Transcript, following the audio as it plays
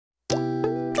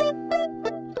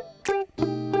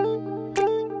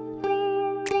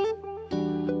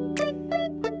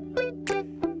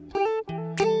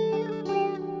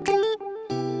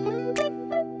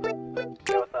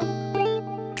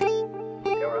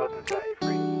host and set you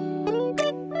free.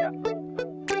 Yeah.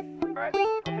 Alright,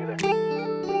 I'll see you there.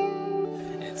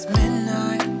 It's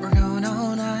midnight, we're going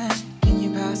all night. Can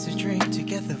you pass a drink to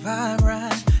get the vibe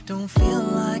right? Don't feel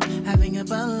like having a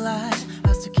Bud Light.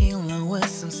 How's tequila with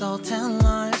some salt and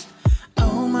lime?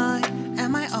 Oh my,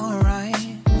 am I alright?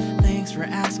 Thanks for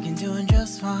asking, doing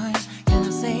just fine. Can I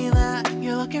say that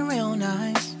you're looking real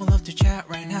nice? We'll love to chat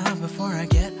right now before I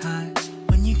get high.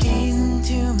 When you gaze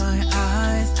into my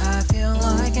eyes, I feel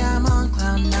like I'm on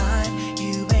cloud nine.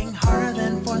 You bang harder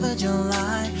than 4th of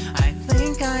July. I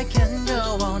think I can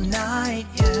go all night,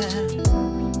 yeah.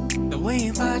 The way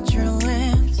you bite your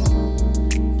lips,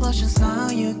 blush and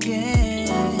smile you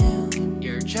give,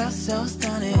 you're just so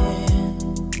stunning.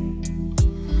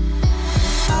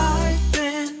 I've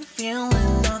been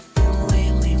feeling nothing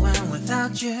lately when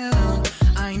without you.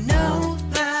 I know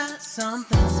that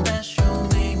something special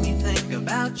made me think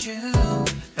about you.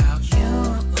 About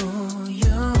you, you,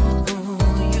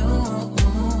 you.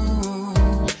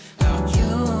 About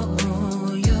you,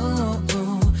 you,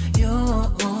 you.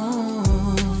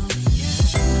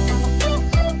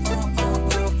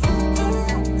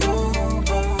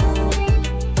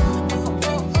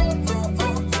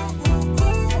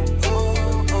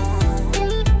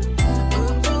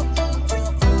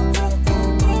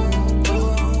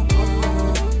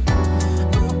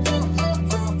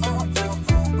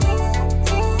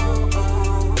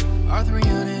 Arthur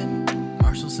Unit,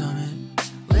 Marshall Summit,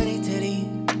 Liddy Titty,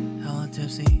 hella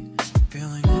tipsy,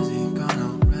 feeling dizzy,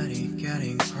 gone already,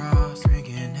 getting cross,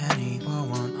 drinking Henny, pour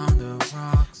one on the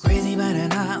rocks. Crazy but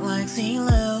not like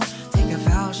CeeLo, take a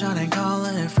foul shot and call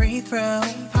it a free throw.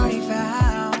 Party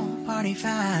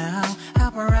foul,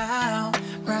 help her out,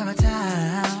 grab a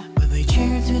towel. But they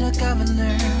cheered to the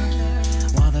governor,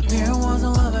 while the beer was a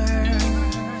lover.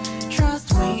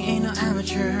 Trust we ain't no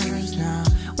amateurs, nah.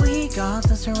 We got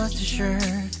this, so rest assured.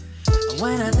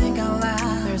 When I think out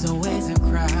loud, there's always a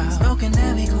crowd. Smoking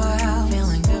heavy cloud,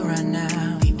 feeling good right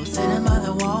now. People sitting by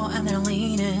the wall and they're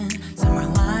leaning. Some are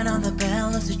lying on the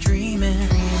bed, lucid dreaming.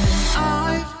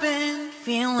 I've been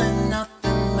feeling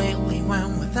nothing lately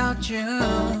when without you.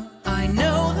 I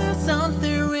know that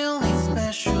something really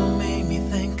special made me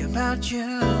think about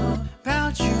you.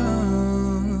 About you.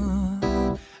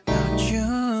 About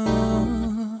you.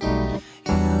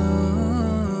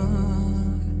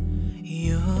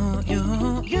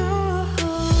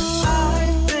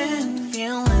 I've been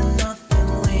feeling nothing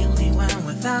lately when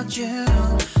without you.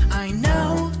 I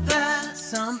know that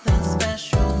something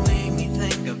special made me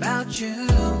think about you.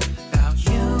 About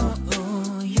you,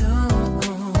 you,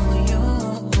 you.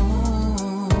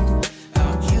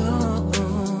 About you,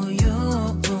 you,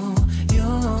 you.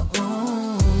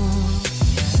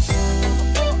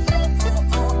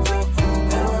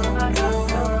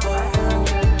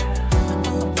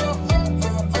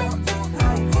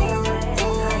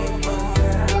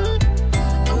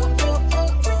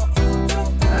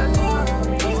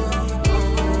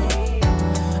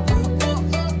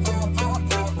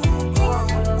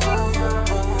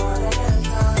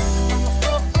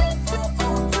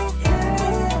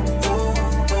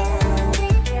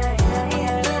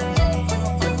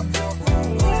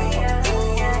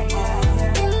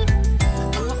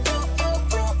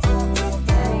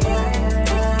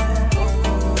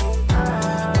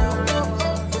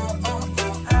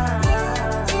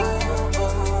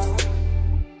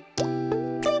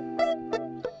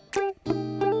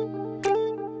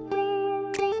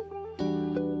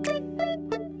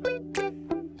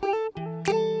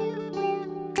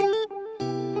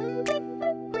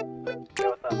 Yo,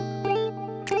 what's up?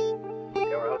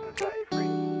 Yo, we're host and set you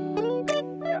free.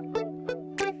 Yeah.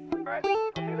 Alright,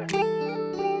 I'll see you there.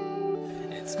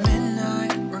 It's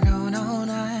midnight, we're going all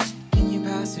night. Can you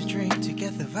pass a drink to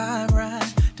get the vibe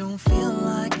right? Don't feel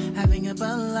like having a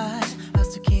Bud Light.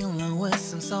 How's tequila with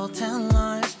some salt and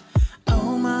lime?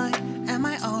 Oh my, am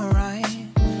I alright?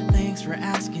 Thanks for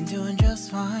asking, doing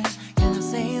just fine. Can I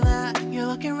say that you're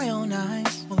looking real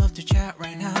nice? We'll love to chat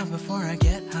right now before I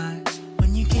get high.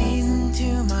 When you gaze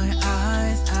into my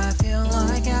eyes, I feel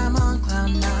like I'm on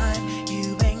cloud nine.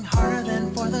 You bang harder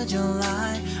than 4th of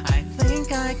July. I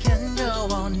think I can go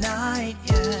all night,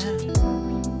 yeah.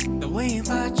 The way you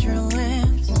bite your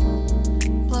lips,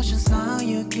 blush and smile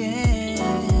you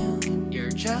give,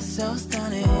 you're just so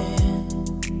stunning.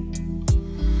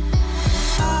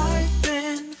 I've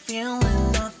been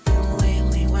feeling nothing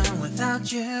lately when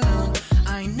without you.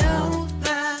 I know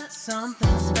that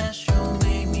something special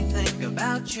made me think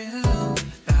about you.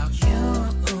 About you,